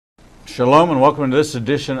Shalom and welcome to this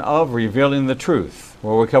edition of Revealing the Truth,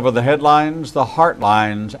 where we cover the headlines, the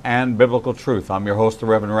heartlines, and biblical truth. I'm your host, the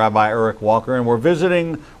Reverend Rabbi Eric Walker, and we're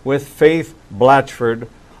visiting with Faith Blatchford,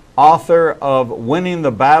 author of Winning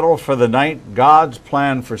the Battle for the Night, God's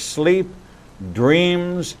Plan for Sleep,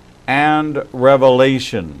 Dreams, and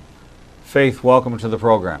Revelation. Faith, welcome to the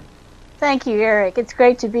program. Thank you, Eric. It's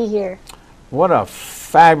great to be here. What a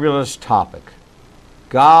fabulous topic.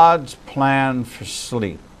 God's plan for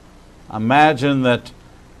sleep. Imagine that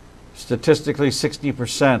statistically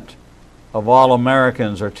 60% of all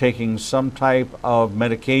Americans are taking some type of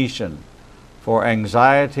medication for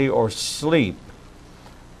anxiety or sleep,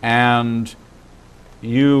 and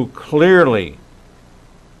you clearly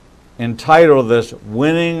entitle this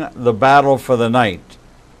Winning the Battle for the Night.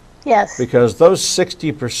 Yes. Because those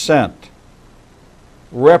 60%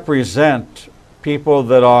 represent people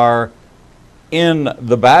that are in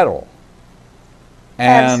the battle.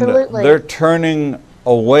 And Absolutely. They're turning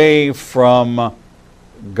away from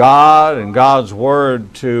God and God's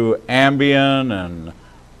Word to Ambien and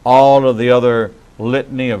all of the other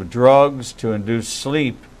litany of drugs to induce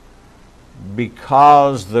sleep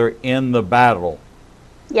because they're in the battle.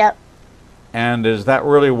 Yep. And is that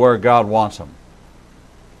really where God wants them?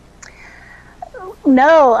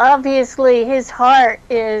 No, obviously his heart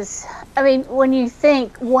is, when you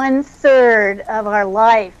think 1/3 of our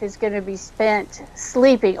life is going to be spent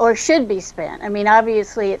sleeping, or should be spent.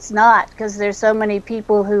 Obviously it's not, because there's so many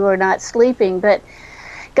people who are not sleeping, but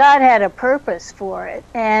God had a purpose for it,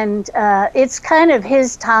 and it's kind of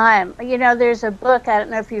his time. There's a book, I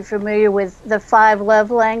don't know if you're familiar with the 5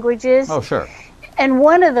 love languages. Oh, sure. And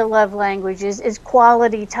one of the love languages is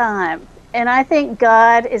quality time. And I think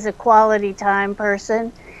God is a quality time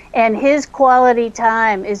person, and his quality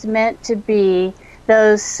time is meant to be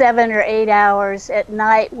those 7 or 8 hours at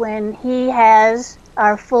night when he has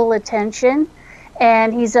our full attention,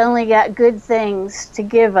 and he's only got good things to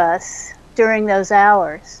give us during those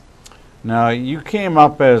hours. Now, you came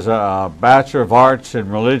up as a Bachelor of Arts in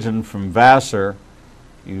Religion from Vassar.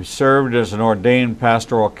 You served as an ordained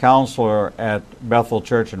pastoral counselor at Bethel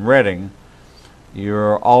Church in Reading.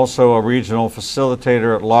 You're also a regional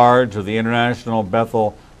facilitator at large of the International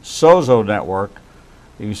Bethel Sozo Network.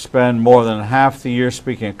 You spend more than half the year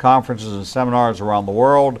speaking at conferences and seminars around the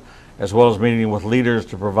world, as well as meeting with leaders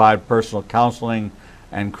to provide personal counseling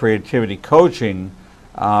and creativity coaching.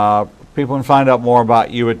 People can find out more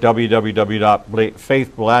about you at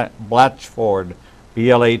www.faithblatchford,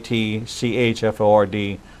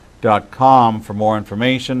 BLATCHFORD.com for more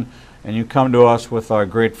information. And you come to us with our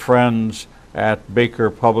great friends at Baker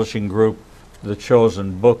Publishing Group, the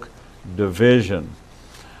Chosen Book Division.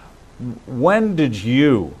 When did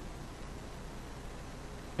you,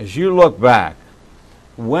 as you look back,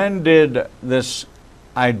 when did this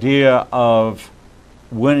idea of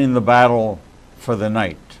winning the battle for the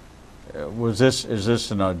night, is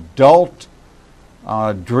this an adult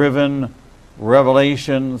driven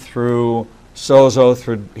revelation through Sozo,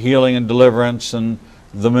 through healing and deliverance and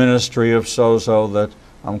the ministry of Sozo that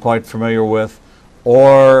I'm quite familiar with,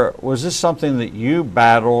 or was this something that you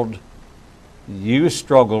battled, you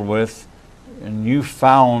struggled with, and you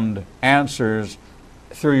found answers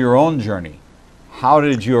through your own journey? How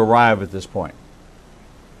did you arrive at this point?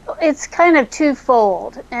 It's kind of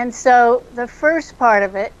twofold. And so the first part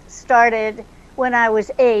of it started when I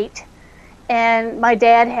was 8, and my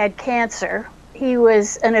dad had cancer. He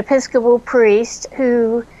was an Episcopal priest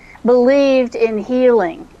who believed in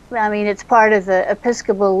healing. It's part of the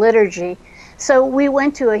Episcopal liturgy. So we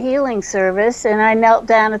went to a healing service, and I knelt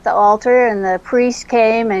down at the altar, and the priest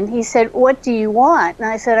came, and he said, "What do you want?" And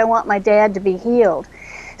I said, "I want my dad to be healed."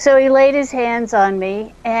 So he laid his hands on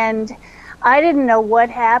me, and I didn't know what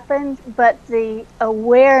happened, but the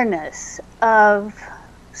awareness of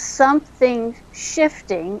something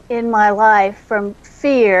shifting in my life from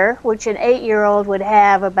fear, which an 8-year-old would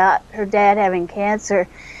have about her dad having cancer,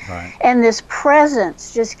 right, and this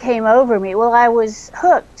presence just came over me. Well, I was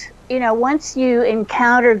hooked. Once you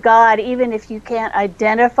encounter God, even if you can't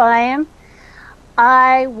identify him,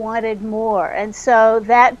 I wanted more. And so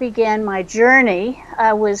that began my journey.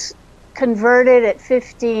 I was converted at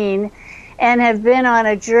 15 and have been on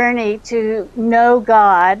a journey to know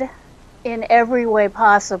God in every way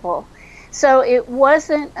possible. So it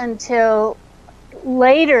wasn't until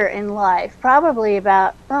later in life, probably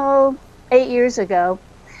about 8 years ago,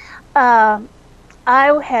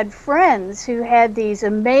 I had friends who had these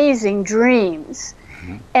amazing dreams,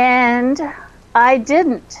 and I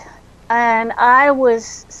didn't. And I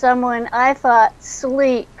was someone, I thought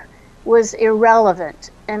sleep was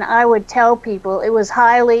irrelevant. And I would tell people it was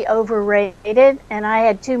highly overrated and I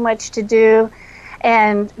had too much to do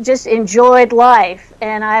and just enjoyed life.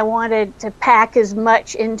 And I wanted to pack as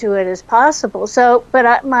much into it as possible. So,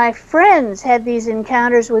 but my friends had these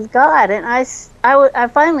encounters with God, and I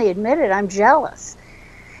finally admitted I'm jealous.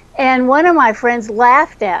 And one of my friends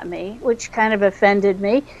laughed at me, which kind of offended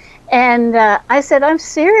me. And I said, I'm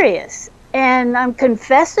serious. And I'm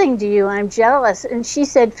confessing to you I'm jealous. And she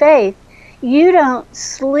said, Faith, you don't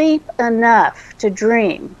sleep enough to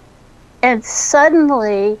dream. And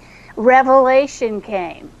suddenly revelation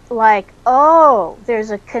came, like, oh, there's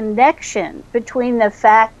a connection between the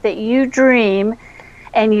fact that you dream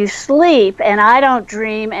and you sleep, and I don't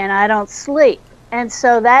dream and I don't sleep. And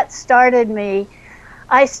so that started me.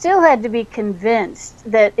 I still had to be convinced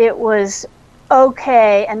that it was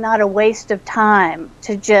okay and not a waste of time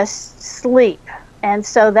to just sleep. And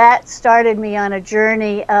so that started me on a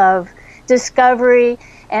journey of discovery,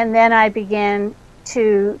 and then I began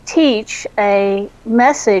to teach a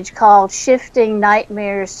message called Shifting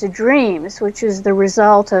Nightmares to Dreams, which is the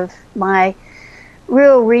result of my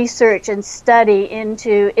real research and study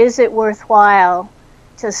into, is it worthwhile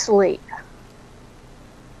to sleep?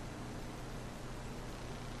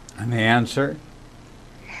 And the answer?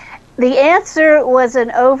 The answer was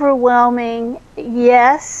an overwhelming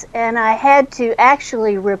yes, and I had to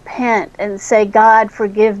actually repent and say, God,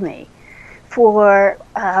 forgive me for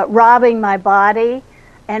robbing my body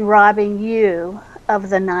and robbing you of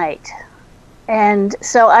the night. And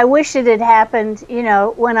so I wish it had happened,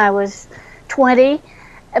 when I was 20,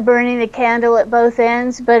 burning the candle at both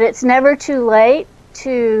ends, but it's never too late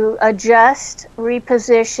to adjust,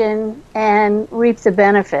 reposition, and reap the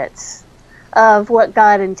benefits of what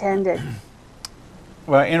God intended.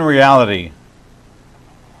 Well, in reality,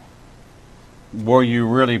 were you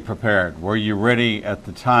really prepared? Were you ready at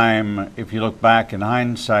the time? If you look back in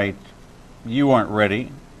hindsight, you weren't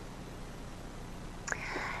ready.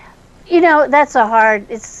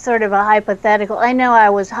 It's sort of a hypothetical. I know I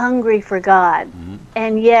was hungry for God.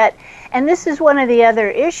 Mm-hmm. And this is one of the other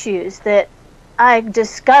issues that I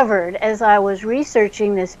discovered as I was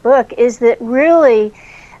researching this book, is that really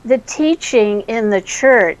the teaching in the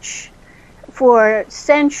church for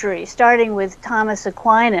centuries, starting with Thomas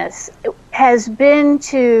Aquinas, has been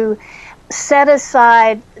to set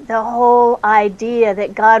aside the whole idea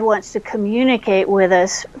that God wants to communicate with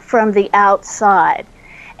us from the outside.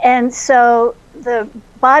 And so the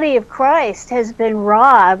body of Christ has been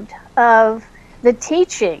robbed of the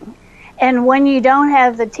teaching. And when you don't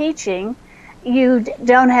have the teaching, you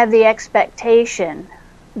don't have the expectation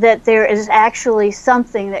that there is actually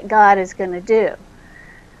something that God is going to do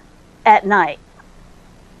at night.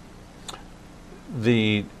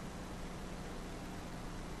 The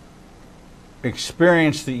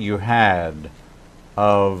experience that you had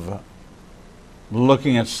of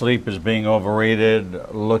looking at sleep as being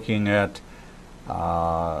overrated, looking at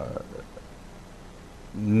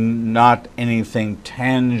not anything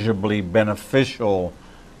tangibly beneficial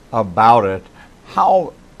about it,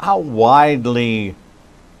 how widely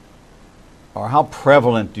or how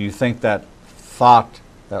prevalent do you think that thought,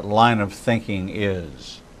 that line of thinking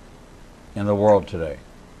is in the world today?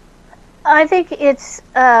 I think it's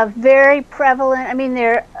very prevalent. I mean,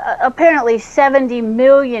 there are apparently 70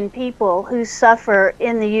 million people who suffer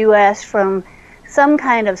in the U.S. from some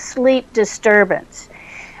kind of sleep disturbance.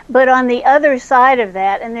 But on the other side of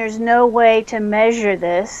that, and there's no way to measure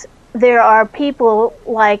this, there are people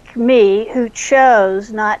like me who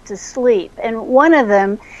chose not to sleep. And one of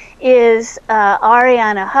them is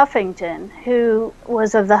Ariana Huffington, who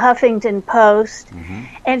was of the Huffington Post. Mm-hmm.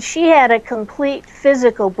 And she had a complete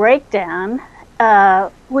physical breakdown,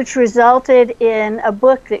 which resulted in a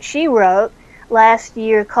book that she wrote last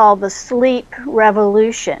year called The Sleep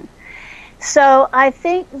Revolution. So I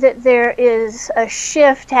think that there is a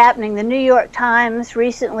shift happening. The New York Times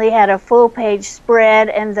recently had a full-page spread,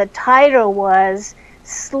 and the title was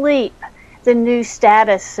Sleep, the New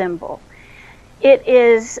Status Symbol. It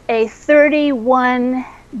is a $31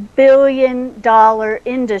 billion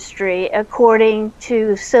industry, according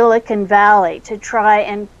to Silicon Valley, to try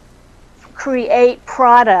and create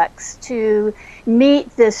products to meet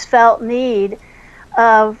this felt need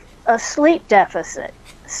of a sleep deficit.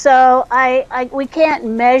 So we can't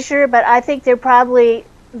measure, but I think there are probably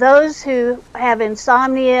those who have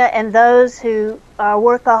insomnia and those who are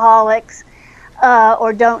workaholics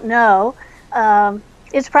or don't know.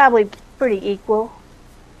 It's probably pretty equal.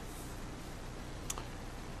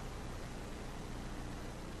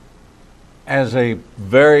 As a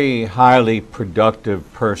very highly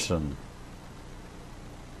productive person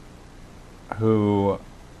who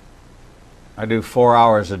I do 4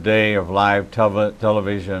 hours a day of live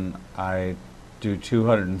television. I do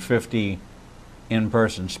 250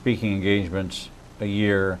 in-person speaking engagements a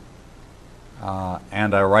year,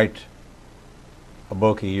 and I write a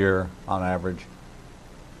book a year on average.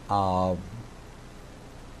 I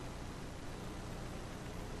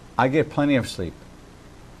get plenty of sleep.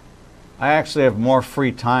 I actually have more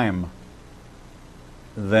free time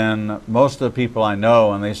than most of the people I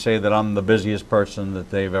know, and they say that I'm the busiest person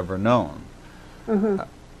that they've ever known. Mm-hmm.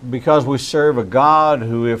 Because we serve a God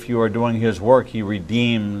who, if you are doing His work, He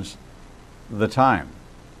redeems the time.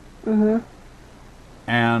 Mm-hmm.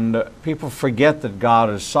 And people forget that God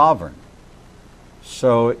is sovereign.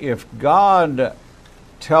 So if God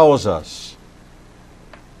tells us,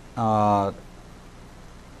 and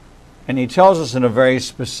He tells us in a very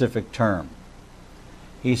specific term,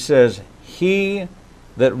 He says, "He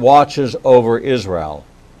that watches over Israel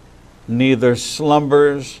neither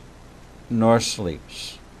slumbers nor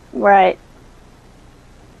sleeps." Right.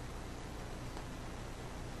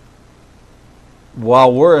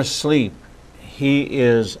 While we're asleep, He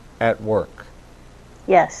is at work.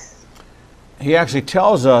 Yes. He actually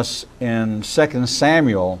tells us in 2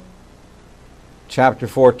 Samuel chapter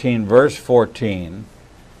 14, verse 14,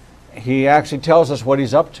 He actually tells us what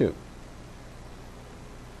He's up to.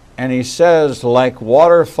 And He says, like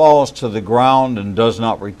water falls to the ground and does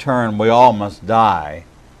not return, we all must die.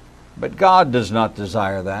 But God does not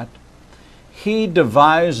desire that. He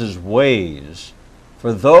devises ways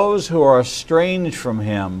for those who are estranged from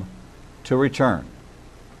Him to return.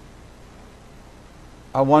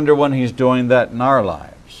 I wonder when He's doing that in our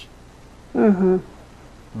lives. Mm-hmm.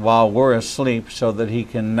 While we're asleep, so that He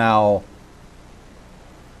can now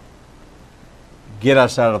get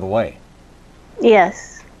us out of the way.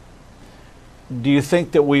 Yes. Do you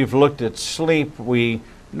think that we've looked at sleep? We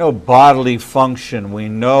know bodily function. We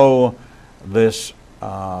know this,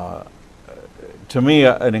 to me,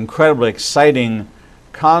 an incredibly exciting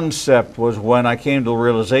concept was when I came to the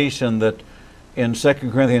realization that in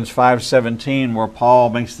 2 Corinthians 5:17, where Paul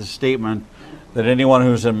makes the statement that anyone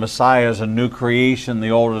who's in Messiah is a new creation,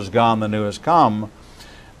 the old is gone, the new has come,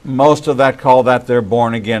 most of that call that their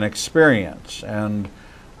born-again experience. And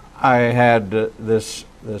I had this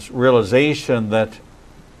realization that,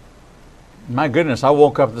 my goodness, I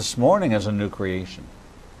woke up this morning as a new creation.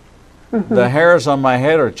 Mm-hmm. The hairs on my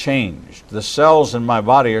head are changed. The cells in my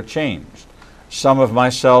body are changed. Some of my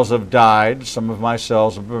cells have died. Some of my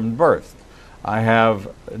cells have been birthed. I have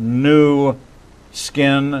new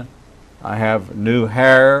skin. I have new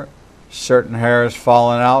hair. Certain hair has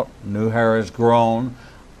fallen out. New hair has grown.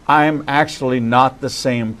 I'm actually not the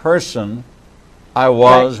same person I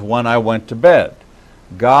was when I went to bed.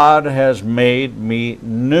 God has made me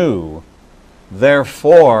new.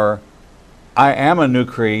 Therefore, I am a new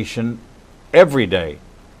creation every day.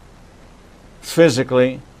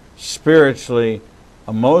 Physically, spiritually,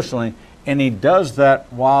 emotionally, and He does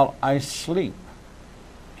that while I sleep.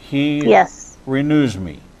 He renews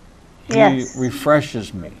me. He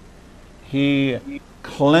refreshes me. He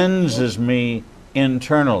cleanses me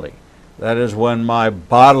internally. That is when my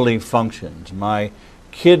bodily functions, my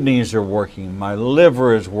kidneys are working, my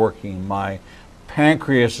liver is working, my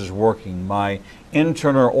pancreas is working, my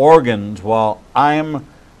internal organs, while I'm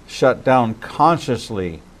shut down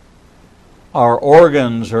consciously, our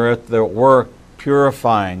organs are at their work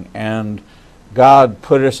purifying, and God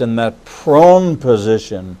put us in that prone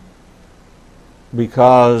position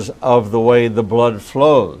because of the way the blood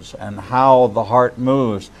flows and how the heart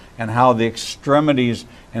moves and how the extremities,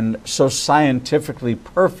 and so scientifically,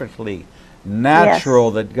 perfectly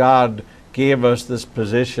natural that God gave us this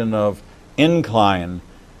position of incline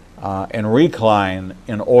and recline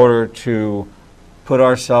in order to put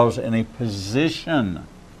ourselves in a position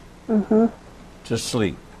to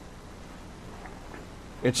sleep.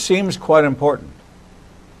 It seems quite important.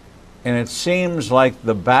 And it seems like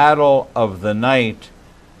the battle of the night,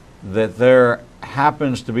 that there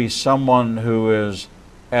happens to be someone who is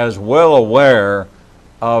as well aware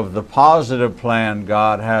of the positive plan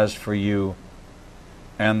God has for you,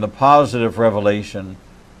 and the positive revelation,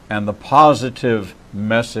 and the positive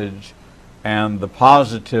message, and the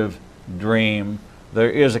positive dream. There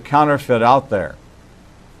is a counterfeit out there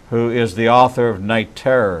who is the author of night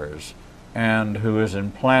terrors, and who has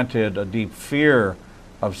implanted a deep fear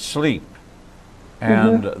of sleep,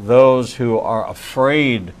 and those who are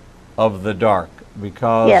afraid of the dark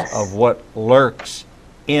because of what lurks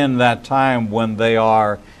in that time when they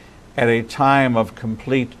are at a time of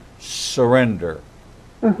complete surrender.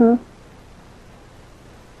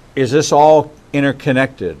 Is this all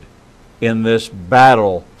interconnected in this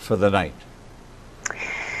battle for the night?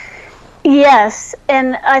 Yes,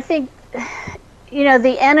 and I think,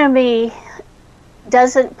 the enemy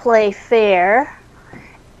doesn't play fair,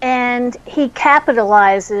 and he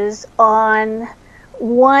capitalizes on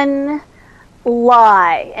one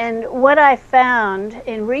lie. And what I found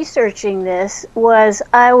in researching this was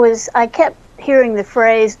I kept hearing the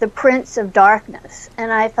phrase the prince of darkness,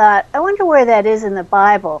 and I thought, I wonder where that is in the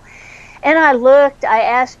Bible. And I looked, I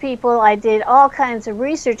asked people, I did all kinds of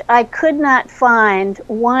research. I could not find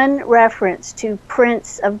one reference to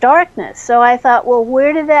Prince of Darkness. So I thought, well,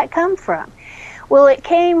 where did that come from? Well, it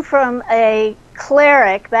came from a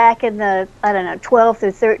cleric back in the, 12th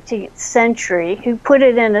or 13th century who put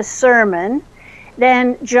it in a sermon.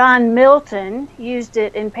 Then John Milton used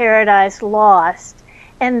it in Paradise Lost.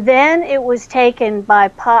 And then it was taken by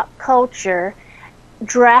pop culture,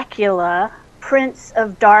 Dracula, Prince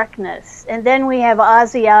of Darkness. And then we have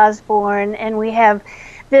Ozzy Osbourne, and we have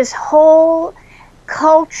this whole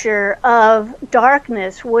culture of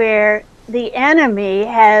darkness where the enemy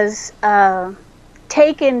has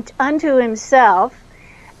taken unto himself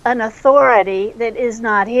an authority that is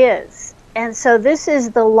not his. And so this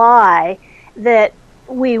is the lie that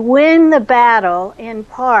we win the battle in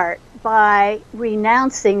part by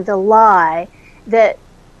renouncing the lie that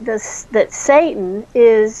Satan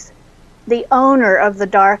is the owner of the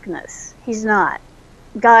darkness. He's not.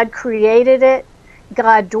 God created it.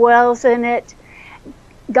 God dwells in it.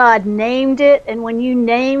 God named it. And when you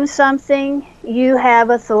name something, you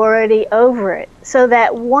have authority over it. So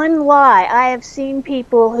that one lie, I have seen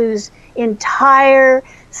people whose entire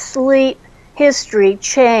sleep history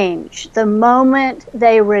change the moment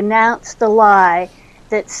they renounced the lie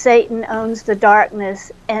that Satan owns the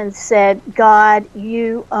darkness and said, God,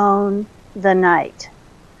 you own the night.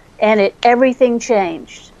 And everything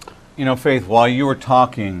changed. Faith, while you were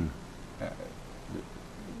talking,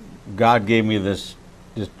 God gave me this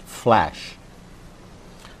flash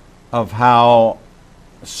of how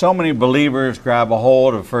so many believers grab a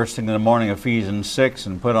hold of first thing in the morning, Ephesians 6,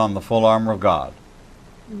 and put on the full armor of God.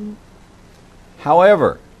 Mm-hmm.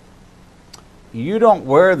 However, you don't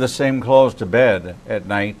wear the same clothes to bed at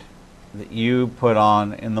night that you put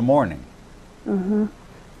on in the morning. Mm-hmm.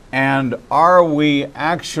 And are we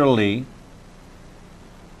actually,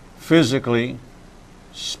 physically,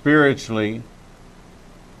 spiritually,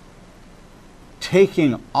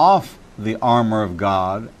 taking off the armor of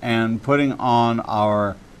God and putting on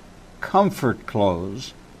our comfort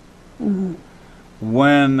clothes, mm-hmm.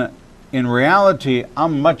 when in reality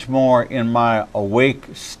I'm much more in my awake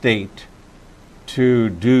state to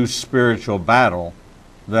do spiritual battle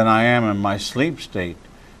than I am in my sleep state?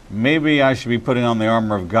 Maybe I should be putting on the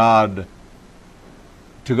armor of God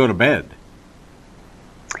to go to bed.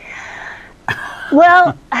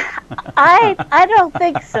 Well, I don't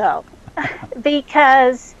think so.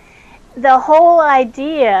 Because the whole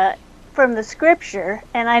idea from the scripture,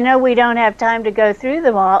 and I know we don't have time to go through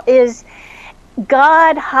them all, is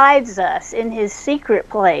God hides us in his secret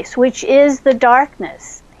place, which is the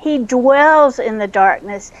darkness. He dwells in the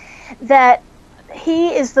darkness, that he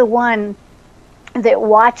is the one that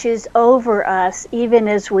watches over us even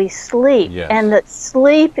as we sleep. Yes. And that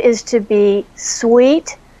sleep is to be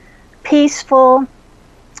sweet, peaceful,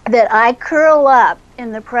 that I curl up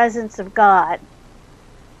in the presence of God,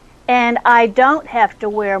 and I don't have to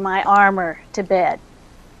wear my armor to bed.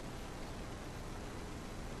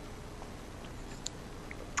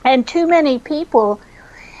 And too many people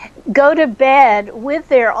go to bed with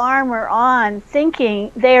their armor on,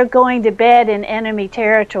 thinking they're going to bed in enemy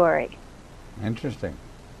territory. Interesting.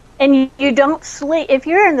 And you don't sleep. If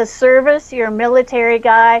you're in the service, you're a military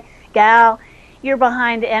guy, gal, you're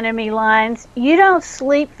behind enemy lines, you don't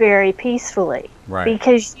sleep very peacefully. Right.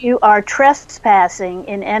 Because you are trespassing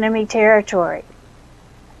in enemy territory.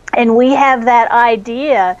 And we have that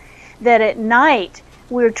idea that at night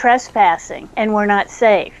we're trespassing and we're not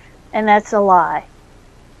safe. And that's a lie.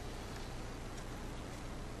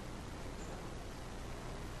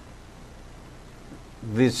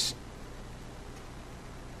 This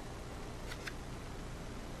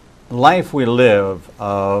life we live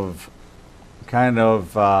of kind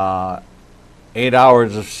of 8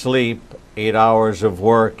 hours of sleep, 8 hours of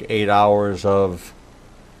work, 8 hours of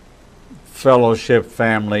fellowship,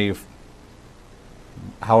 family,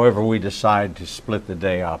 however we decide to split the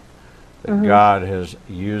day up, that mm-hmm. God has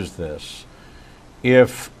used this.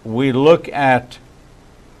 If we look at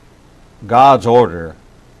God's order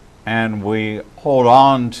and we hold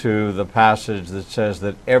on to the passage that says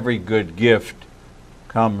that every good gift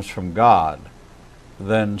comes from God,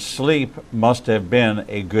 then sleep must have been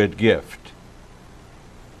a good gift.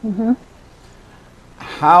 Mm-hmm.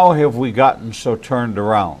 How have we gotten so turned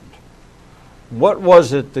around? what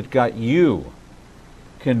was it that got you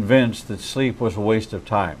convinced that sleep was a waste of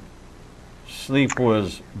time? Sleep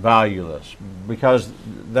was valueless? Because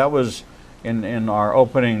that was, in our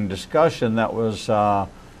opening discussion, that was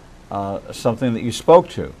something that you spoke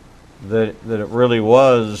to, that it really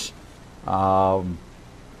was,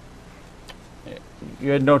 you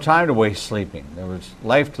had no time to waste sleeping. There was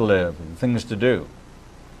life to live and things to do.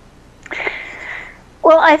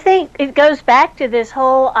 Well, I think it goes back to this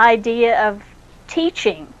whole idea of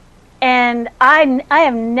teaching. And I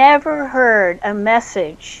have never heard a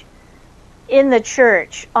message in the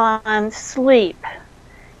church on sleep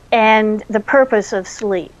and the purpose of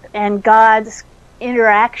sleep and God's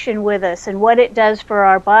interaction with us and what it does for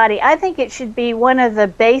our body. I think it should be one of the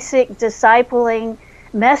basic discipling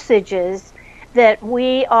messages that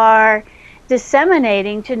we are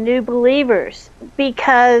disseminating to new believers,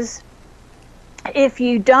 because if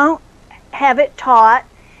you don't have it taught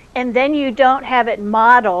and then you don't have it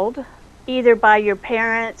modeled either by your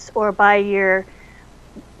parents or by your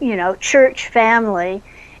church family,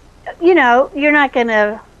 you're not going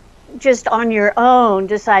to just on your own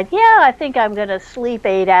decide, yeah, I think I'm going to sleep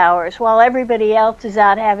 8 hours while everybody else is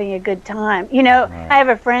out having a good time. Right. I have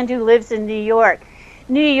a friend who lives in New York.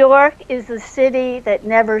 New York is the city that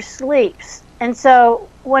never sleeps. And so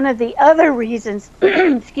one of the other reasons,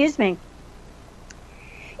 excuse me,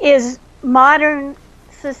 is modern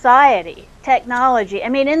society, technology. I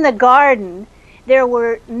mean, in the garden, there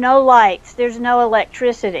were no lights, there's no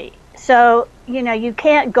electricity. So, you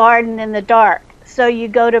can't garden in the dark. So you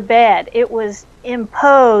go to bed. It was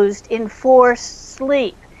imposed, enforced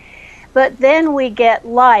sleep. But then we get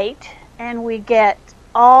light and we get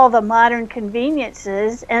all the modern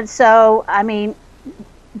conveniences. And so,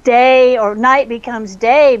 day or night becomes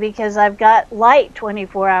day because I've got light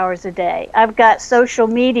 24 hours a day. I've got social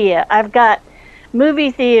media. I've got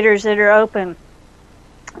movie theaters that are open,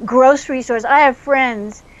 grocery stores. I have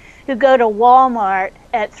friends who go to Walmart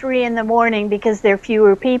at 3 in the morning because there are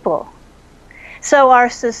fewer people. So our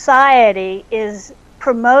society is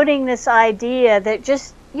promoting this idea that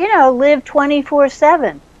just, live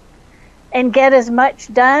 24/7 and get as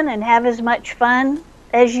much done and have as much fun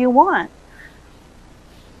as you want.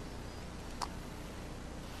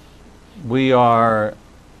 We are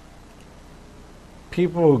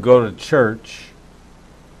people who go to church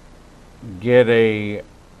get an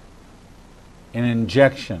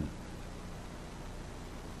injection,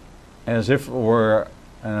 as if it were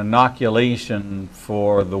an inoculation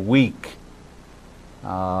for the week,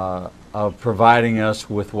 of providing us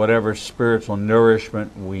with whatever spiritual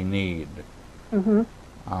nourishment we need. Mm-hmm.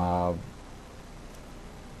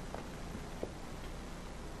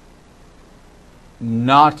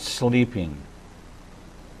 Not sleeping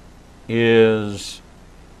is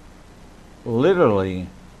literally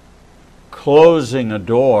closing a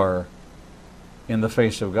door in the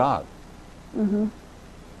face of God. Mm-hmm.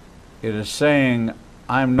 It is saying,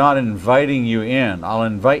 I'm not inviting you in. I'll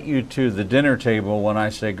invite you to the dinner table when I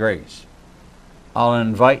say grace. I'll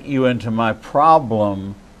invite you into my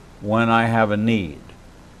problem when I have a need.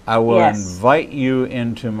 I will invite you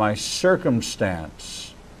into my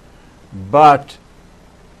circumstance. But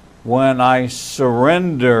when I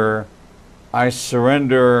surrender as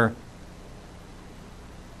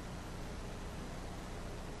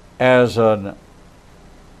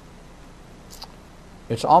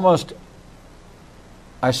it's almost,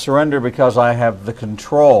 I surrender because I have the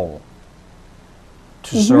control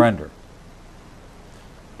to surrender.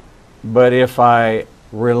 But if I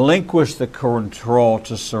relinquish the control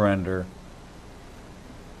to surrender,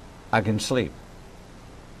 I can sleep.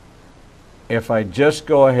 If I just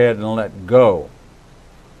go ahead and let go,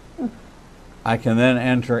 I can then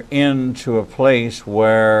enter into a place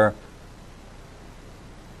where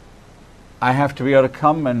I have to be able to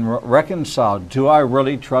come and reconcile. Do I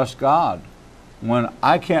really trust God? When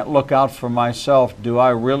I can't look out for myself, do I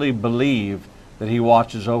really believe that He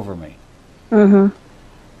watches over me? Mm-hmm.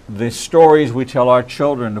 The stories we tell our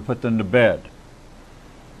children to put them to bed,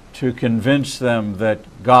 to convince them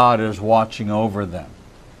that God is watching over them.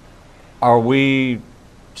 Are we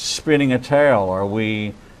spinning a tale? Are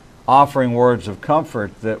we offering words of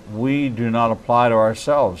comfort that we do not apply to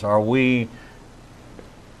ourselves? Have we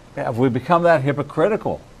become that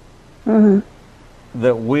hypocritical? Mm-hmm.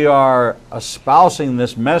 That we are espousing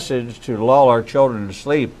this message to lull our children to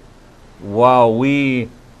sleep while we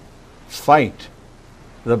fight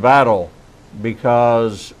the battle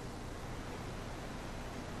because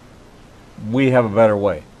we have a better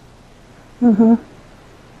way. Mm-hmm.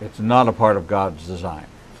 It's not a part of God's design.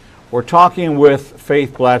 We're talking with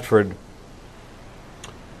Faith Blatchford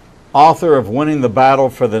author of Winning the Battle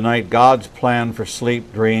for the Night, God's Plan for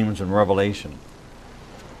Sleep, Dreams, and Revelation.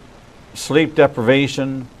 Sleep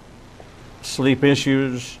deprivation, sleep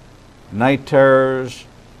issues, night terrors,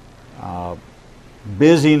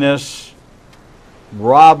 busyness,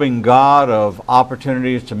 robbing God of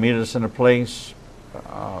opportunities to meet us in a place.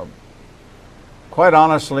 Quite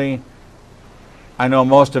honestly, I know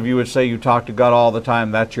most of you would say you talk to God all the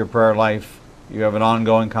time. That's your prayer life. You have an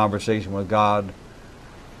ongoing conversation with God.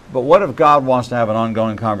 But what if God wants to have an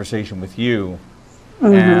ongoing conversation with you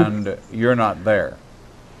and you're not there?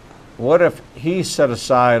 What if He set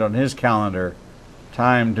aside on His calendar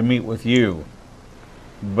time to meet with you,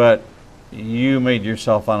 but you made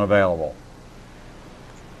yourself unavailable?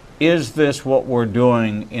 Is this what we're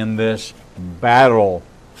doing in this battle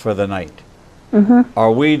for the night?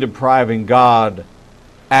 Are we depriving God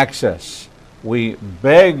access? We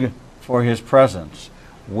beg for His presence.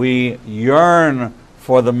 We yearn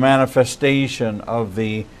for the manifestation of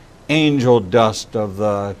the angel dust, of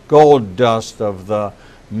the gold dust, of the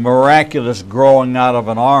miraculous growing out of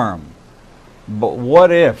an arm. But what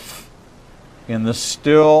if, in the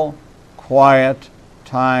still, quiet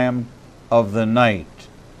time of the night,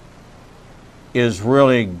 is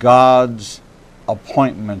really God's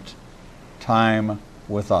appointment time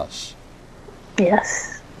with us?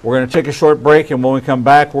 Yes. We're going to take a short break, and when we come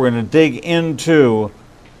back, we're going to dig into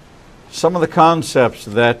some of the concepts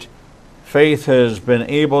that faith has been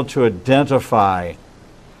able to identify,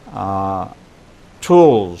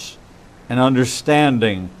 tools and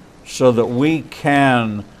understanding so that we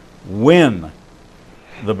can win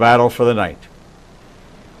the battle for the night.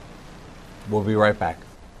 We'll be right back.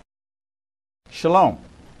 Shalom.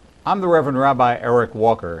 I'm the Reverend Rabbi Eric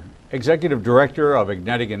Walker, Executive Director of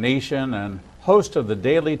Igniting a Nation and host of the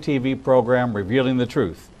daily TV program Revealing the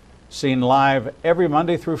Truth, seen live every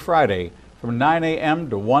Monday through Friday from 9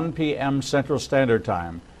 a.m. to 1 p.m. Central Standard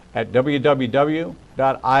Time at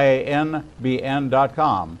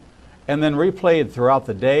www.ianbn.com, and then replayed throughout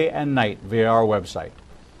the day and night via our website.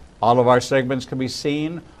 All of our segments can be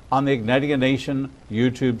seen on the Igniting a Nation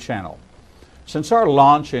YouTube channel. Since our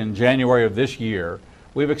launch in January of this year,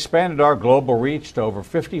 we've expanded our global reach to over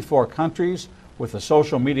 54 countries with a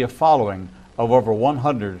social media following of over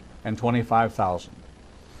 125,000.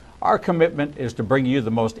 Our commitment is to bring you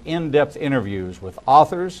the most in-depth interviews with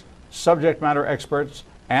authors, subject matter experts,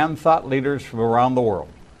 and thought leaders from around the world.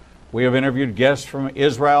 We have interviewed guests from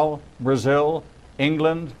Israel, Brazil,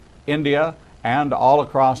 England, India, and all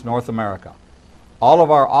across North America. All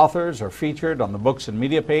of our authors are featured on the Books and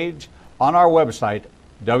Media page on our website,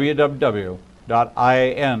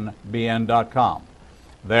 www.ianbn.com.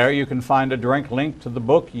 There you can find a direct link to the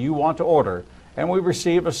book you want to order, and we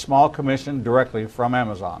receive a small commission directly from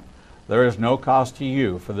Amazon. There is no cost to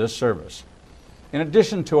you for this service. In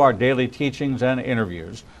addition to our daily teachings and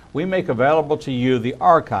interviews, we make available to you the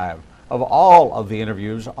archive of all of the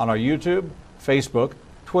interviews on our YouTube, Facebook,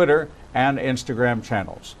 Twitter, and Instagram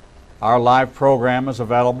channels. Our live program is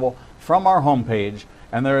available from our homepage,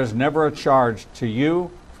 and there is never a charge to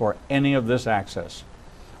you for any of this access.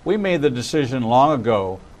 We made the decision long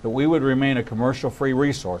ago that we would remain a commercial-free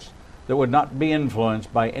resource that would not be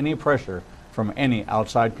influenced by any pressure from any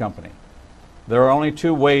outside company. There are only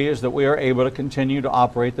two ways that we are able to continue to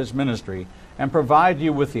operate this ministry and provide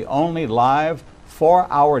you with the only live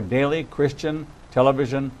 4-hour daily Christian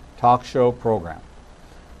television talk show program.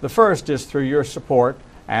 The first is through your support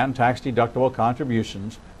and tax-deductible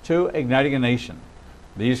contributions to Igniting a Nation.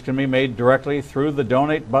 These can be made directly through the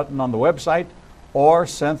donate button on the website or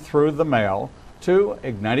sent through the mail to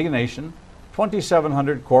Igniting a Nation,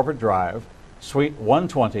 2700 Corporate Drive, Suite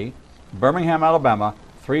 120, Birmingham, Alabama,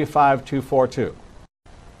 35242.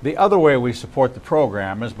 The other way we support the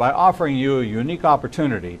program is by offering you a unique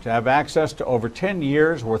opportunity to have access to over 10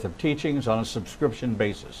 years worth of teachings on a subscription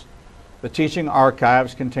basis. The teaching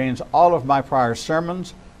archives contains all of my prior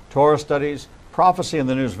sermons, Torah studies, prophecy in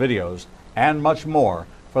the news videos, and much more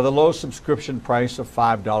for the low subscription price of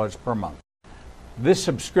 $5 per month. This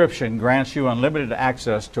subscription grants you unlimited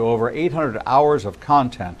access to over 800 hours of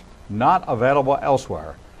content not available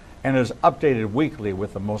elsewhere and is updated weekly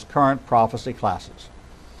with the most current prophecy classes.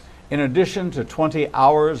 In addition to 20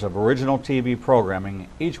 hours of original TV programming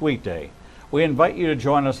each weekday, we invite you to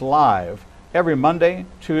join us live every Monday,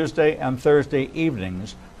 Tuesday, and Thursday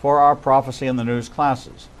evenings for our Prophecy in the News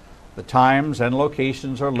classes. The times and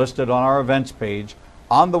locations are listed on our events page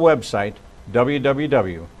on the website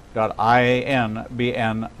www.ianbn.com.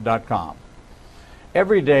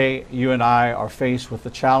 Every day, you and I are faced with the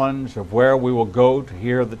challenge of where we will go to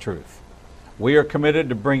hear the truth. We are committed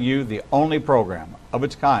to bring you the only program of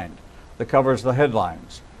its kind that covers the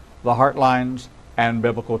headlines, the Heartlines, and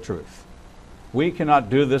Biblical Truth. We cannot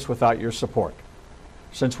do this without your support.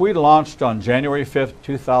 Since we launched on January 5th,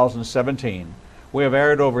 2017, we have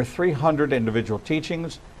aired over 300 individual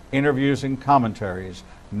teachings, interviews, and commentaries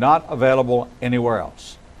not available anywhere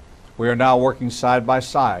else. We are now working side by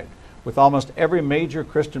side with almost every major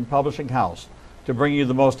Christian publishing house to bring you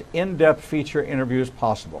the most in-depth feature interviews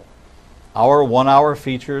possible. Our one-hour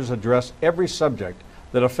features address every subject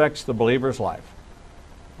that affects the believer's life.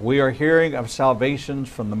 We are hearing of salvations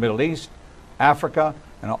from the Middle East, Africa,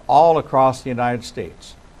 and all across the United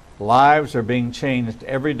States. Lives are being changed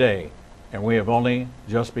every day, and we have only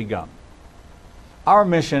just begun. Our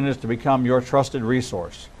mission is to become your trusted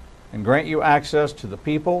resource and grant you access to the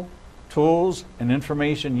people, tools, and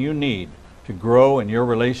information you need to grow in your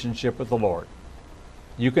relationship with the Lord.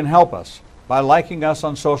 You can help us by liking us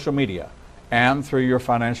on social media and through your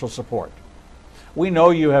financial support. We know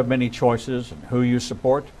you have many choices in who you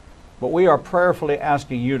support, but we are prayerfully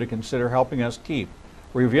asking you to consider helping us keep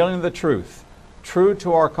revealing the truth, true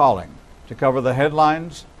to our calling, to cover the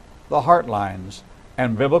headlines, the heartlines,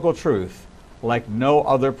 and biblical truth like no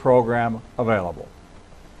other program available.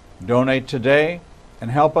 Donate today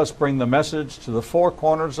and help us bring the message to the four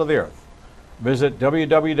corners of the earth. Visit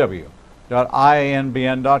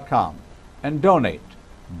www.ianbn.com and donate,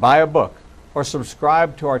 buy a book, or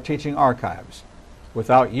subscribe to our teaching archives.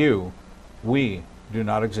 Without you, we do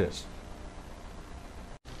not exist.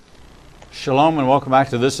 Shalom and welcome back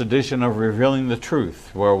to this edition of Revealing the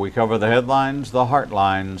Truth, where we cover the headlines, the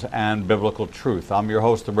heartlines, and biblical truth. I'm your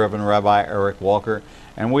host, the Reverend Rabbi Eric Walker,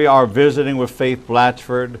 and we are visiting with Faith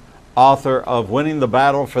Blatchford, author of Winning the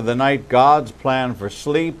Battle for the Night, God's Plan for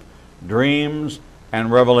Sleep, Dreams, and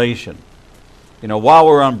Revelation. You know, while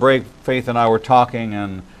we were on break, Faith and I were talking,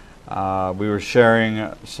 and we were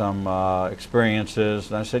sharing some experiences,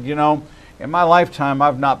 and I said, you know, in my lifetime,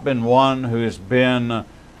 I've not been one who has been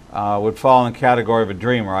would fall in the category of a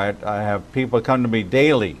dreamer. I have people come to me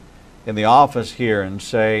daily in the office here and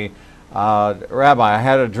say, Rabbi, I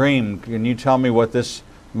had a dream. Can you tell me what this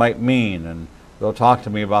might mean? And they'll talk to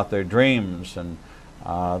me about their dreams, and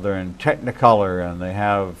they're in Technicolor, and they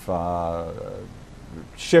have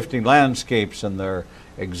shifting landscapes, and they're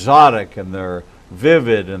exotic, and they're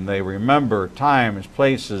vivid, and they remember times,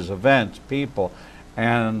 places, events, people.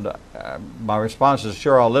 And my response is,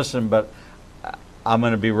 sure, I'll listen, but I'm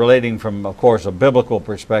going to be relating from, of course, a biblical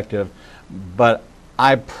perspective, but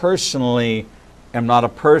I personally am not a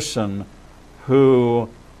person who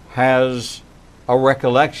has a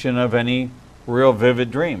recollection of any real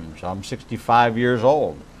vivid dreams. I'm 65 years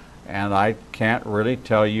old, and I can't really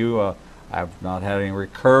tell you, I've not had any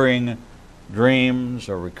recurring dreams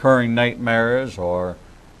or recurring nightmares or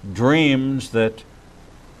dreams that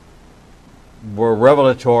were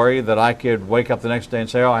revelatory that I could wake up the next day and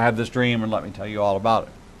say, oh, I had this dream, and let me tell you all about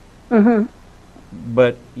it. Mm-hmm.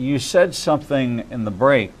 But you said something in the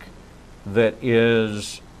break that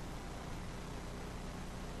is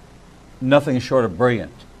nothing short of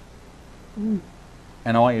brilliant. Mm.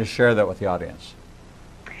 And I want you to share that with the audience.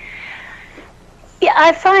 Yeah,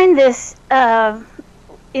 I find this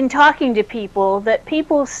in talking to people, that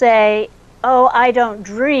people say, oh, I don't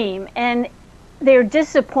dream, and they're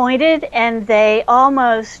disappointed, and they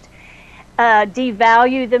almost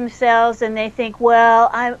devalue themselves, and they think, well,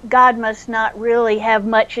 God must not really have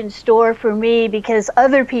much in store for me because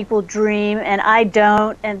other people dream and I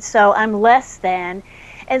don't, and so I'm less than.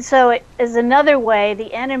 And so it is another way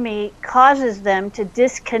the enemy causes them to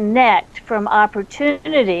disconnect from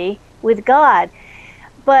opportunity with God.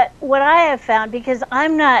 But what I have found, because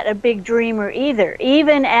I'm not a big dreamer either,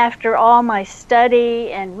 even after all my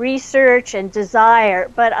study and research and desire,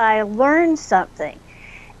 but I learned something.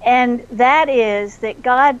 And that is that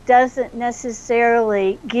God doesn't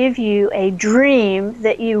necessarily give you a dream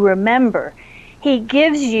that you remember. He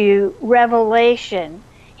gives you revelation.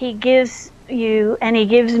 He gives you, and he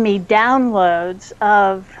gives me downloads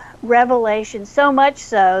of revelation, so much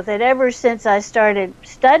so that ever since I started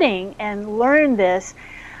studying and learned this,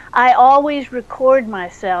 I always record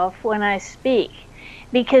myself when I speak,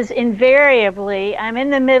 because invariably I'm in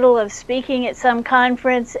the middle of speaking at some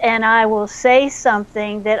conference and I will say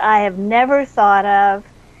something that I have never thought of,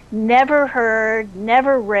 never heard,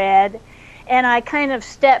 never read, and I kind of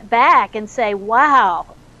step back and say, wow,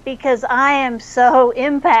 because I am so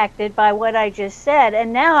impacted by what I just said.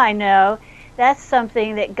 And now I know that's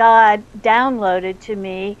something that God downloaded to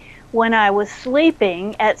me when I was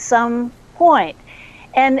sleeping at some point.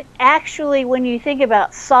 And actually, when you think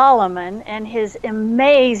about Solomon and his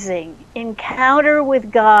amazing encounter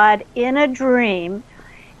with God in a dream,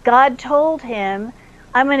 God told him,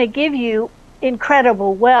 I'm going to give you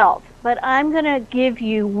incredible wealth, but I'm going to give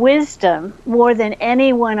you wisdom more than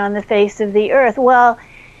anyone on the face of the earth. Well,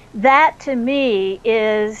 that to me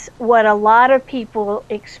is what a lot of people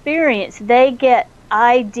experience. They get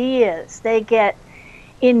ideas, they get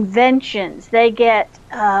inventions, they get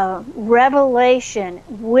revelation,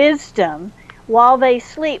 wisdom while they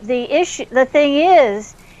sleep. The thing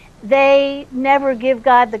is, they never give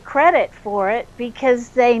God the credit for it because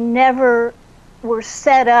they never were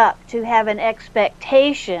set up to have an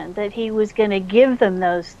expectation that he was going to give them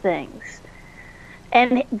those things.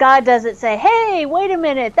 And God doesn't say, hey, wait a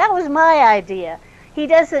minute, that was my idea. He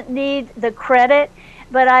doesn't need the credit,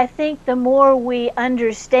 but I think the more we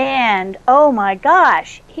understand, oh my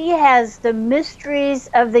gosh, he has the mysteries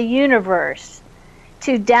of the universe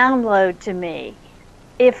to download to me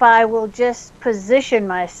if I will just position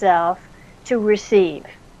myself to receive.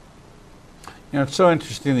 You know, it's so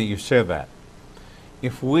interesting that you said that.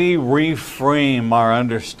 If we reframe our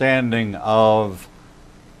understanding of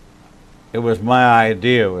it was my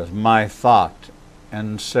idea, it was my thought,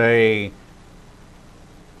 and say,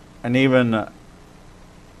 and even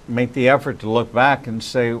make the effort to look back and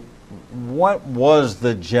say, what was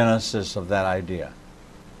the genesis of that idea?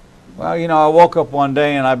 Well, you know, I woke up one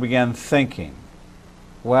day and I began thinking.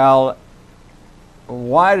 Well,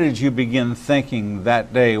 why did you begin thinking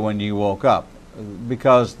that day when you woke up?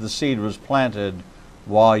 Because the seed was planted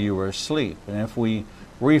while you were asleep. And if we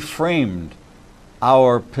reframed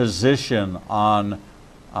our position on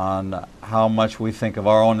how much we think of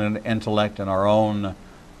our own intellect and our own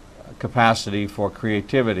capacity for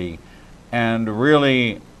creativity, and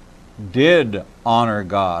really did honor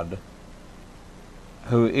God,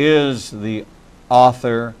 who is the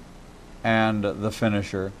author and the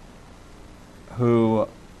finisher, who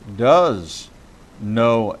does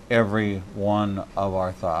know every one of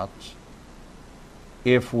our thoughts,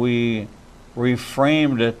 if we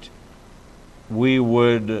reframed it, we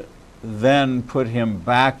would then put him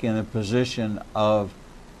back in the position of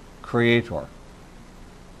creator.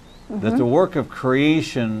 That the work of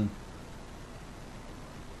creation,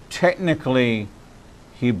 technically,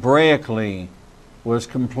 Hebraically, was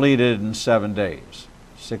completed in 7 days.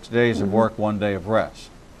 6 days of work, 1 day of rest.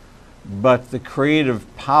 But the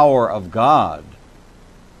creative power of God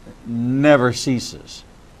never ceases.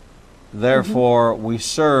 Therefore, we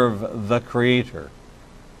serve the Creator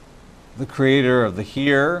of the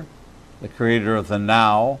here, the Creator of the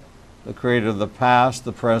now, the Creator of the past,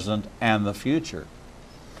 the present, and the future.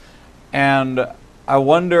 And I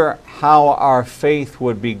wonder how our faith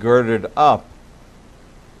would be girded up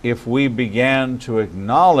if we began to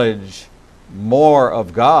acknowledge more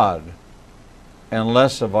of God and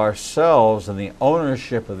less of ourselves and the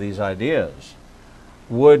ownership of these ideas.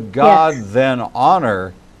 Would God then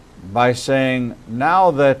honor by saying,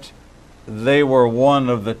 now that they were one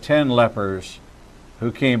of the 10 lepers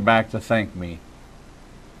who came back to thank me,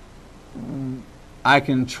 I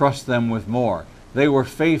can trust them with more. They were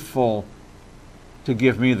faithful to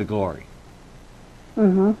give me the glory.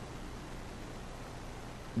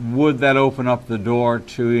 Would that open up the door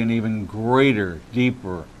to an even greater,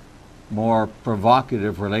 deeper, more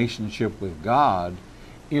provocative relationship with God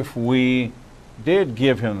if we did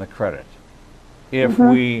give him the credit? If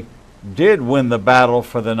we did win the battle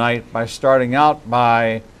for the night by starting out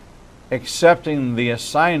by accepting the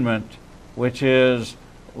assignment, which is,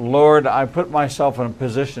 Lord, I put myself in a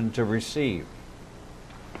position to receive.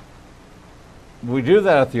 We do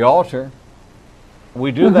that at the altar.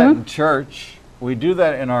 We do that in church. We do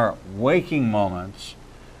that in our waking moments.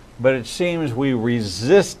 But it seems we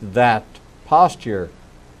resist that posture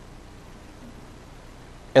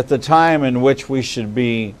at the time in which we should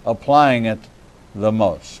be applying it the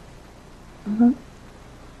most.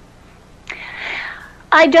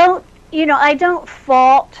 I don't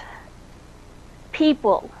fault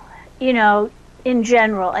people, in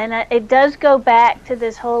general. And it does go back to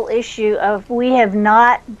this whole issue of we have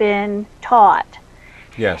not been taught.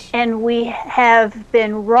 Yes. And we have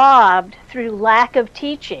been robbed through lack of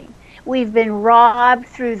teaching. We've been robbed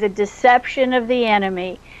through the deception of the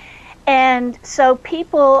enemy. And so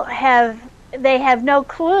people have no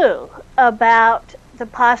clue about the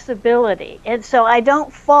possibility. And so I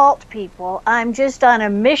don't fault people. I'm just on a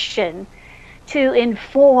mission to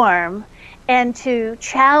inform and to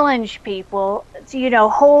challenge people to,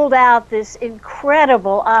 hold out this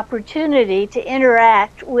incredible opportunity to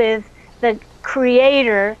interact with the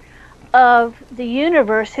creator of the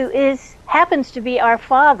universe, who happens to be our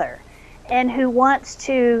Father, and who wants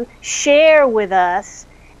to share with us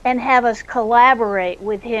and have us collaborate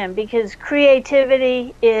with him, because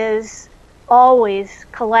creativity is always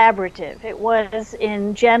collaborative. It was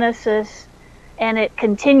in Genesis and it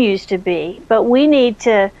continues to be. But we need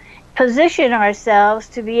to position ourselves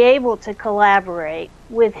to be able to collaborate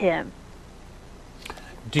with him.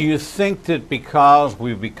 Do you think that because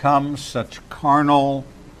we've become such carnal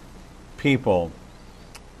people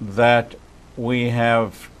that we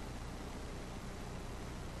have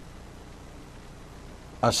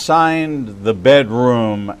assigned the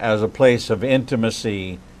bedroom as a place of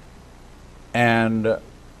intimacy and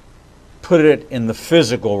put it in the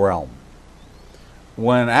physical realm,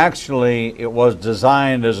 when actually it was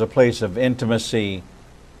designed as a place of intimacy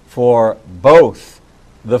for both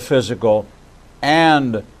the physical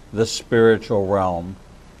and the spiritual realm,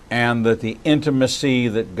 and that the intimacy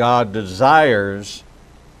that God desires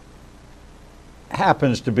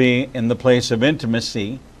happens to be in the place of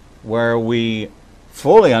intimacy where we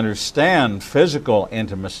fully understand physical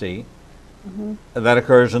intimacy that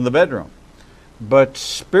occurs in the bedroom. But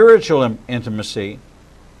spiritual intimacy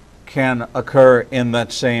can occur in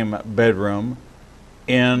that same bedroom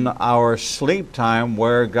in our sleep time,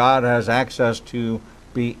 where God has access to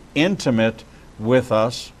be intimate with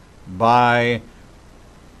us by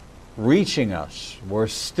reaching us. We're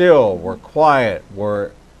still, we're quiet,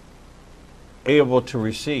 we're able to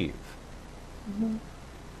receive.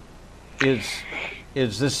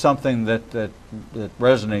 Is this something that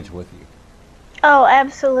resonates with you? Oh,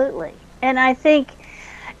 absolutely. And I think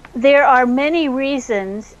there are many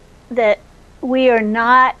reasons that we are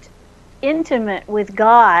not intimate with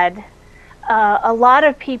God. A lot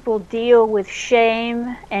of people deal with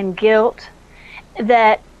shame and guilt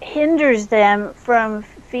that hinders them from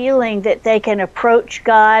feeling that they can approach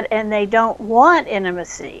God, and they don't want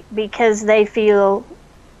intimacy because they feel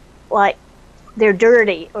like they're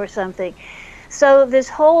dirty or something. So this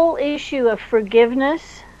whole issue of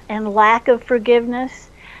forgiveness and lack of forgiveness,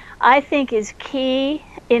 I think, is key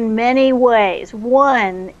in many ways.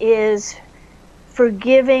 One is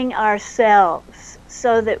forgiving ourselves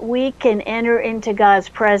so that we can enter into God's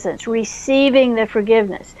presence, receiving the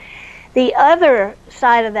forgiveness. The other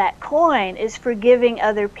side of that coin is forgiving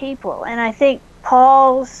other people. And I think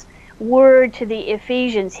Paul's word to the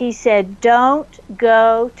Ephesians, he said, don't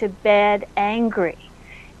go to bed angry,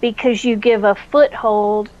 because you give a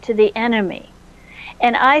foothold to the enemy.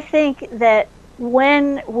 And I think that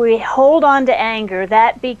when we hold on to anger,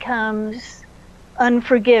 that becomes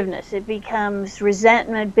unforgiveness. It becomes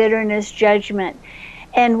resentment, bitterness, judgment.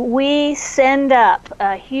 And we send up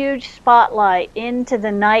a huge spotlight into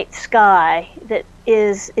the night sky that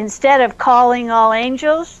is, instead of calling all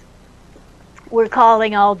angels, we're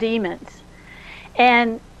calling all demons.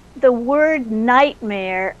 And the word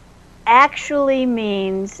nightmare actually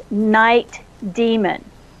means night demon.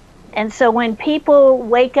 And so when people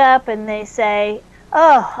wake up and they say,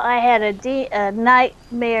 oh, I had a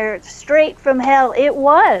nightmare straight from hell, it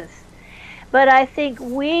was. But I think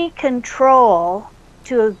we control,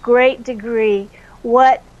 to a great degree,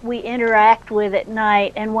 what we interact with at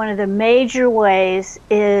night, and one of the major ways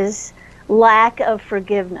is lack of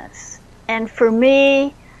forgiveness. And for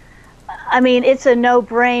me, I mean, it's a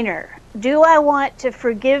no-brainer. Do I want to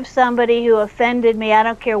forgive somebody who offended me? I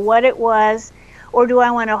don't care what it was. Or do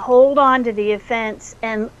I want to hold on to the offense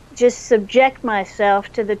and just subject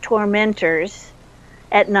myself to the tormentors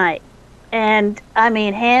at night? And I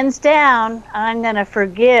mean, hands down, I'm going to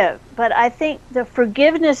forgive. But I think the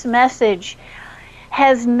forgiveness message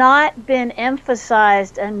has not been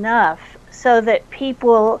emphasized enough so that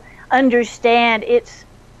people understand it's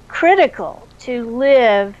critical to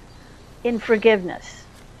live in forgiveness.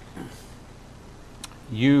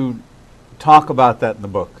 You talk about that in the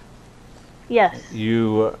book. Yes.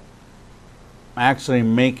 You actually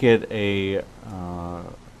make it a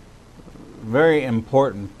very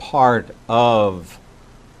important part of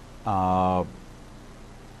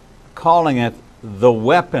calling it the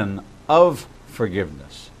weapon of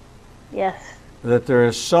forgiveness. Yes. That there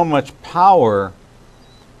is so much power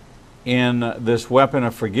in this weapon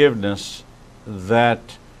of forgiveness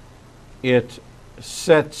that it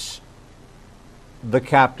sets the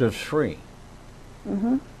captives free.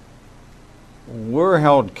 Mm-hmm. We're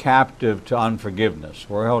held captive to unforgiveness.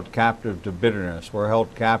 We're held captive to bitterness. We're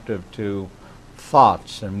held captive to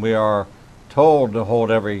thoughts, and we are told to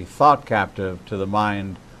hold every thought captive to the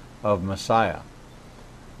mind of Messiah.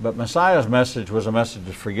 But Messiah's message was a message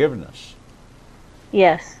of forgiveness.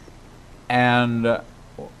 Yes. And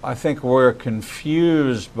I think we're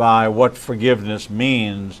confused by what forgiveness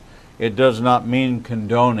means. It does not mean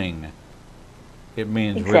condoning. It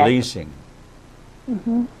means releasing.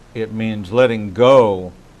 Mm-hmm. It means letting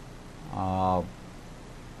go so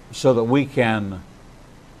that we can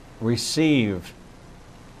receive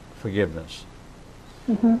forgiveness.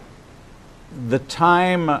 Mm-hmm. the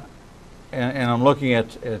time, and I'm looking at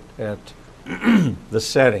the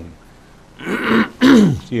setting.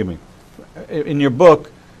 Excuse me. In your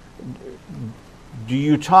book, do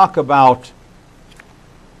you talk about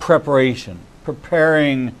preparation,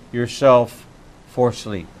 preparing yourself for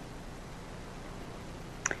sleep?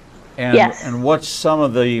 And, yes. And what some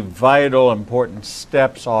of the vital, important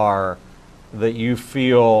steps are that you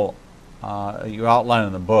feel you outline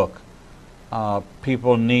in the book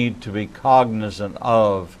people need to be cognizant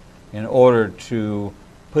of in order to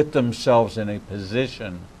put themselves in a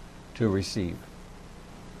position to receive?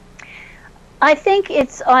 I think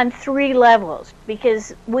it's on 3 levels,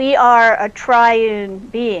 because we are a triune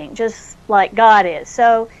being, just like God is.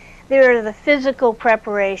 So there are the physical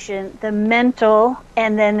preparation, the mental,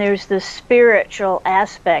 and then there's the spiritual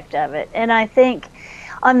aspect of it. And I think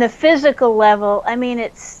on the physical level, I mean,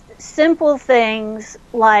 it's simple things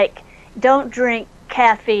like don't drink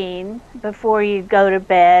caffeine before you go to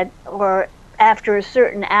bed or after a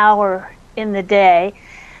certain hour in the day.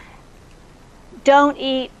 Don't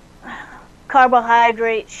eat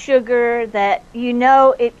carbohydrates, sugar that you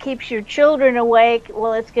know it keeps your children awake.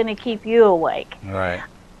 Well, it's going to keep you awake. Right.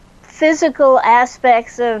 Physical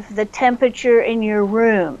aspects of the temperature in your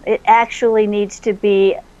room. It actually needs to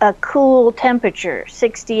be a cool temperature,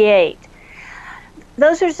 68.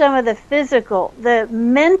 Those are some of the physical. The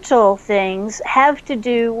mental things have to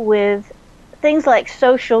do with things like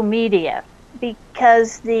social media,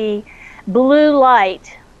 because the blue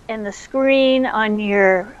light and the screen on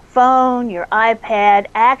your phone, your iPad,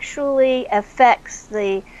 actually affects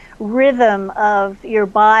the rhythm of your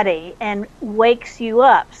body and wakes you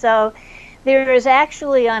up. So there is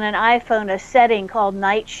actually on an iPhone a setting called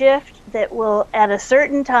night shift that will, at a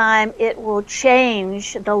certain time, it will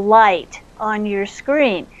change the light on your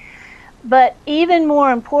screen. But even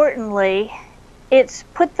more importantly, it's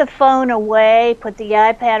put the phone away, put the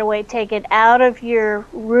iPad away, take it out of your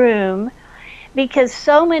room, because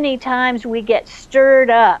so many times we get stirred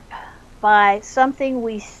up by something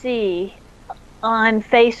we see on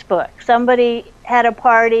Facebook. Somebody had a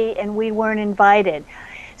party and we weren't invited.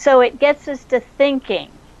 So it gets us to thinking,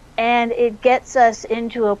 and it gets us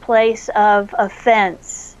into a place of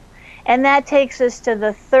offense. And that takes us to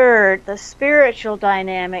the third, the spiritual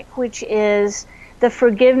dynamic, which is the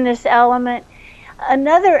forgiveness element.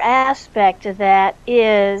 Another aspect of that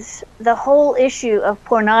is the whole issue of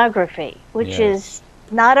pornography, which is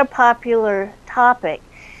not a popular topic.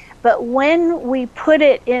 But when we put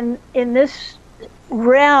it in this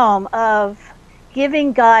realm of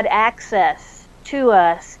giving God access to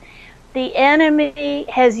us, the enemy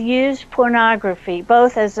has used pornography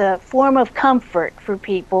both as a form of comfort for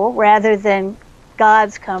people rather than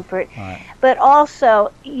God's comfort, but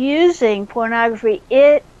also using pornography,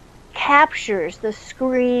 it captures the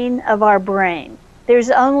screen of our brain. There's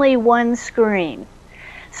only one screen.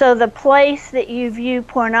 So the place that you view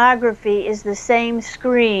pornography is the same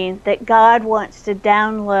screen that God wants to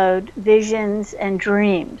download visions and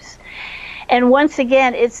dreams. And once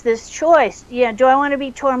again, it's this choice. Do I want to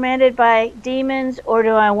be tormented by demons, or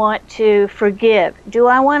do I want to forgive? Do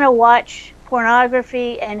I want to watch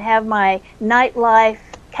pornography and have my nightlife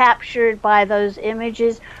captured by those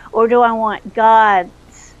images, or do I want God's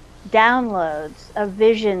downloads of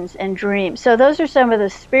visions and dreams? So those are some of the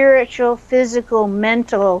spiritual, physical,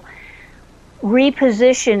 mental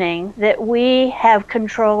repositioning that we have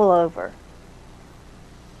control over.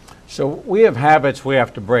 So we have habits we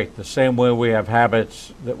have to break, the same way we have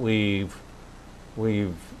habits that we've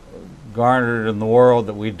garnered in the world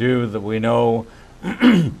that we do, that we know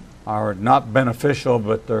are not beneficial,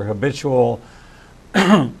 but they're habitual,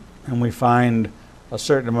 and we find a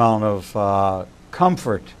certain amount of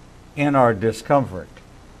comfort in our discomfort,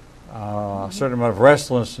 a certain amount of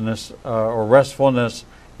restlessness or restfulness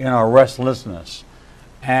in our restlessness.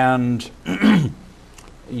 And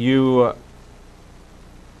you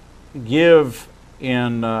give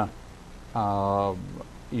in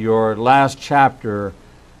your last chapter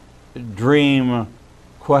dream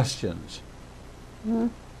questions.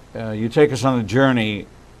 Mm-hmm. You take us on a journey.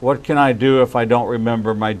 What can I do if I don't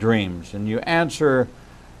remember my dreams? And you answer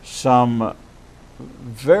some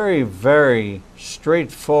very, very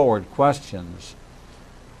straightforward questions.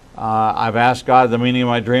 I've asked God the meaning of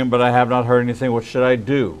my dream, but I have not heard anything. What should I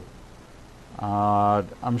do?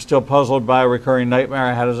 I'm still puzzled by a recurring nightmare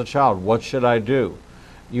I had as a child. What should I do?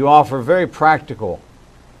 You offer very practical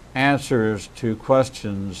answers to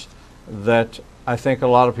questions that I think a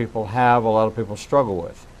lot of people have, a lot of people struggle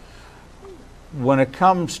with. When it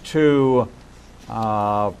comes to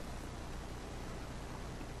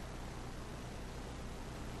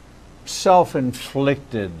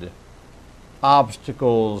self-inflicted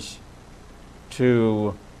obstacles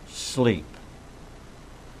to sleep,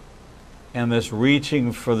 and this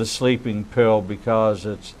reaching for the sleeping pill because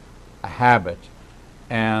it's a habit,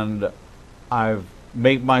 and I've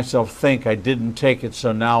made myself think I didn't take it,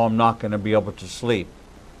 so now I'm not going to be able to sleep.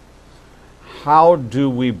 How do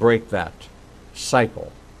we break that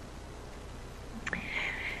cycle?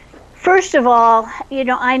 First of all,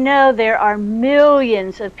 I know there are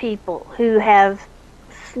millions of people who have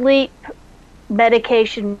sleep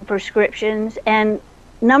medication prescriptions, and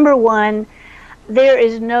number one, there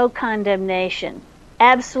is no condemnation.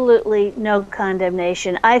 Absolutely no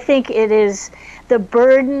condemnation. I think the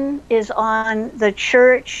burden is on the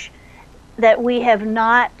church that we have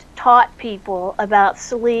not taught people about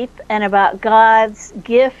sleep and about God's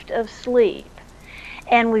gift of sleep.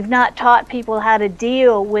 And we've not taught people how to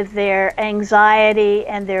deal with their anxiety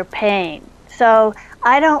and their pain. So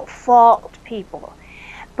I don't fault people,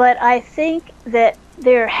 but I think that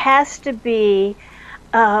there has to be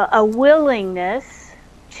a willingness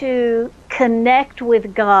to connect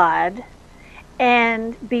with God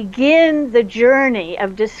and begin the journey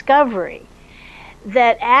of discovery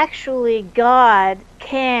that actually God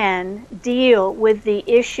can deal with the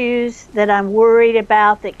issues that I'm worried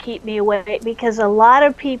about that keep me awake, because a lot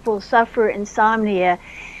of people suffer insomnia.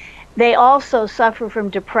 They also suffer from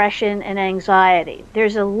depression and anxiety.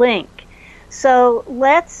 There's a link. So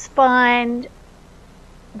let's find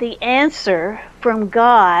the answer from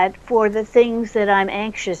God for the things that I'm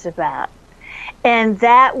anxious about, and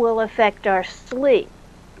that will affect our sleep.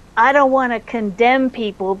 I don't want to condemn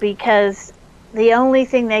people because the only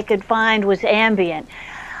thing they could find was Ambien.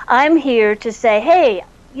 I'm here to say, hey,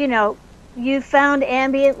 you found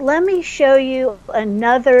Ambien, let me show you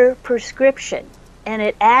another prescription. And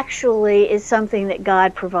it actually is something that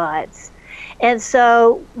God provides. And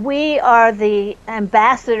so we are the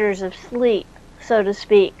ambassadors of sleep, so to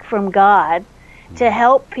speak, from God, to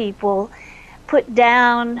help people put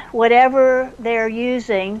down whatever they're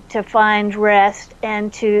using to find rest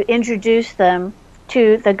and to introduce them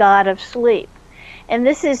to the God of sleep. And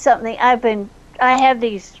this is something I have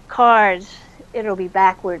these cards, it'll be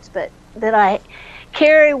backwards, but that I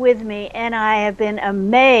carry with me, and I have been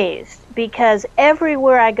amazed because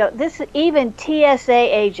everywhere I go, even TSA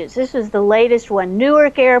agents, this is the latest one,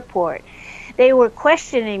 Newark Airport, they were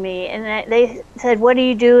questioning me, and they said, what are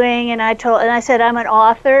you doing? And I said, I'm an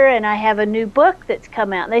author and I have a new book that's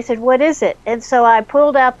come out. And they said, what is it? And so I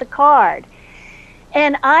pulled out the card,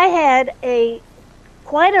 and I had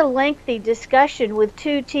quite a lengthy discussion with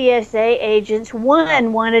two TSA agents.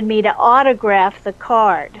 One wanted me to autograph the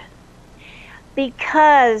card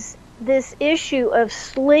because this issue of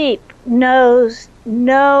sleep knows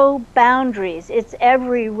no boundaries. It's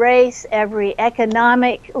every race, every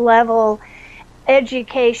economic level,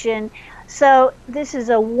 education. So this is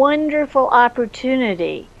a wonderful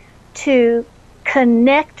opportunity to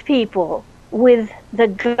connect people with the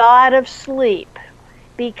God of sleep,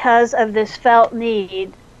 because of this felt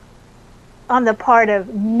need on the part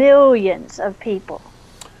of millions of people.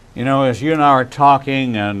 As you and I are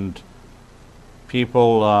talking and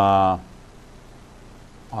people are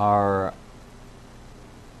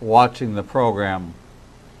watching the program,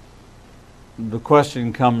 the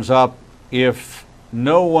question comes up, if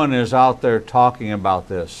no one is out there talking about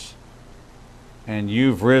this, and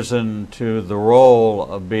you've risen to the role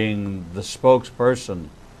of being the spokesperson,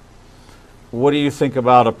 what do you think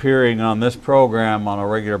about appearing on this program on a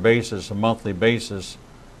regular basis, a monthly basis,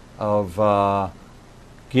 of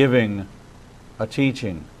giving a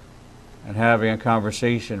teaching and having a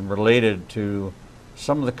conversation related to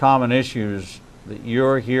some of the common issues that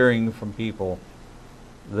you're hearing from people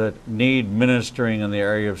that need ministering in the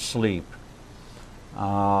area of sleep?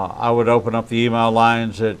 I would open up the email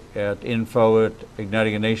lines at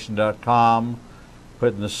info@ignitinganation.com,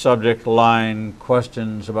 put in the subject line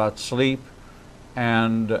questions about sleep,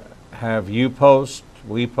 and have we post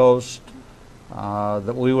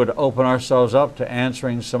that we would open ourselves up to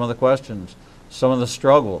answering some of the questions, some of the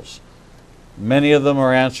struggles. Many of them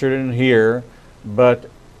are answered in here, but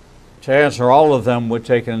to answer all of them would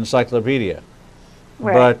take an encyclopedia.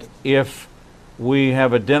 Right. But if we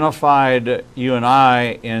have identified, you and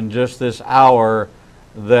I, in just this hour,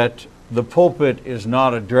 that the pulpit is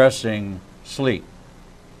not addressing sleep.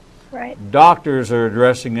 Right. Doctors are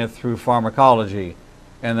addressing it through pharmacology,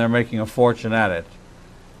 and they're making a fortune at it.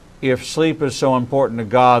 If sleep is so important to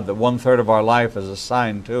God that 1/3 of our life is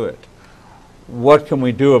assigned to it, what can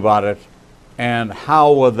we do about it, and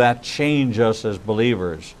how will that change us as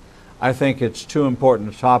believers? I think it's too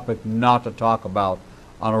important a topic not to talk about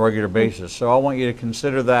on a regular basis. So I want you to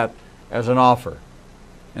consider that as an offer.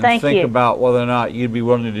 and Thank think you. about whether or not you'd be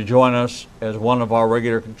willing to join us as one of our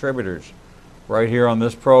regular contributors. Right here on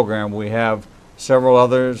this program, we have several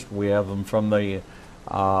others. We have them from the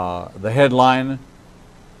headline,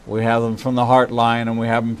 we have them from the heart line, and we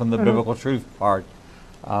have them from the biblical truth part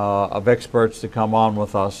of experts to come on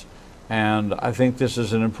with us. And I think this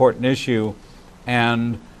is an important issue,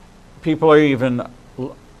 and people are even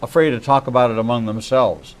afraid to talk about it among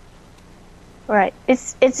themselves. Right.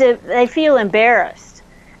 They feel embarrassed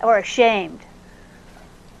or ashamed.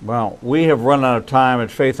 Well, we have run out of time. At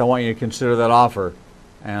Faith, I want you to consider that offer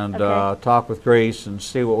and talk with Grace and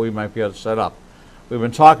see what we might be able to set up. We've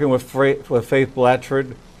been talking with Faith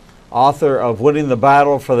Blatchford, author of Winning the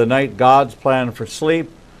Battle for the Night, God's Plan for Sleep,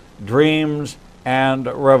 Dreams, and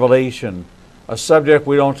Revelation, a subject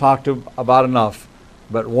we don't talk about enough,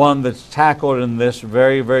 but one that's tackled in this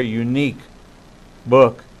very, very unique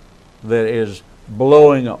book that is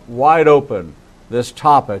blowing wide open this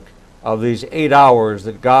topic of these 8 hours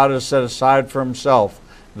that God has set aside for himself,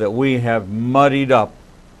 that we have muddied up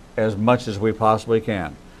as much as we possibly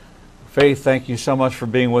can. Faith, thank you so much for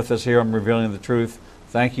being with us here on Revealing the Truth.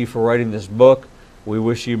 Thank you for writing this book. We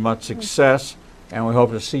wish you much success, and we hope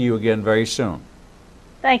to see you again very soon.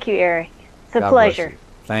 Thank you, Eric. It's a God pleasure. bless you.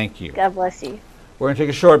 Thank you. God bless you. We're going to take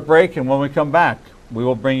a short break, and when we come back, we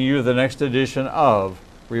will bring you the next edition of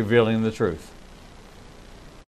Revealing the Truth.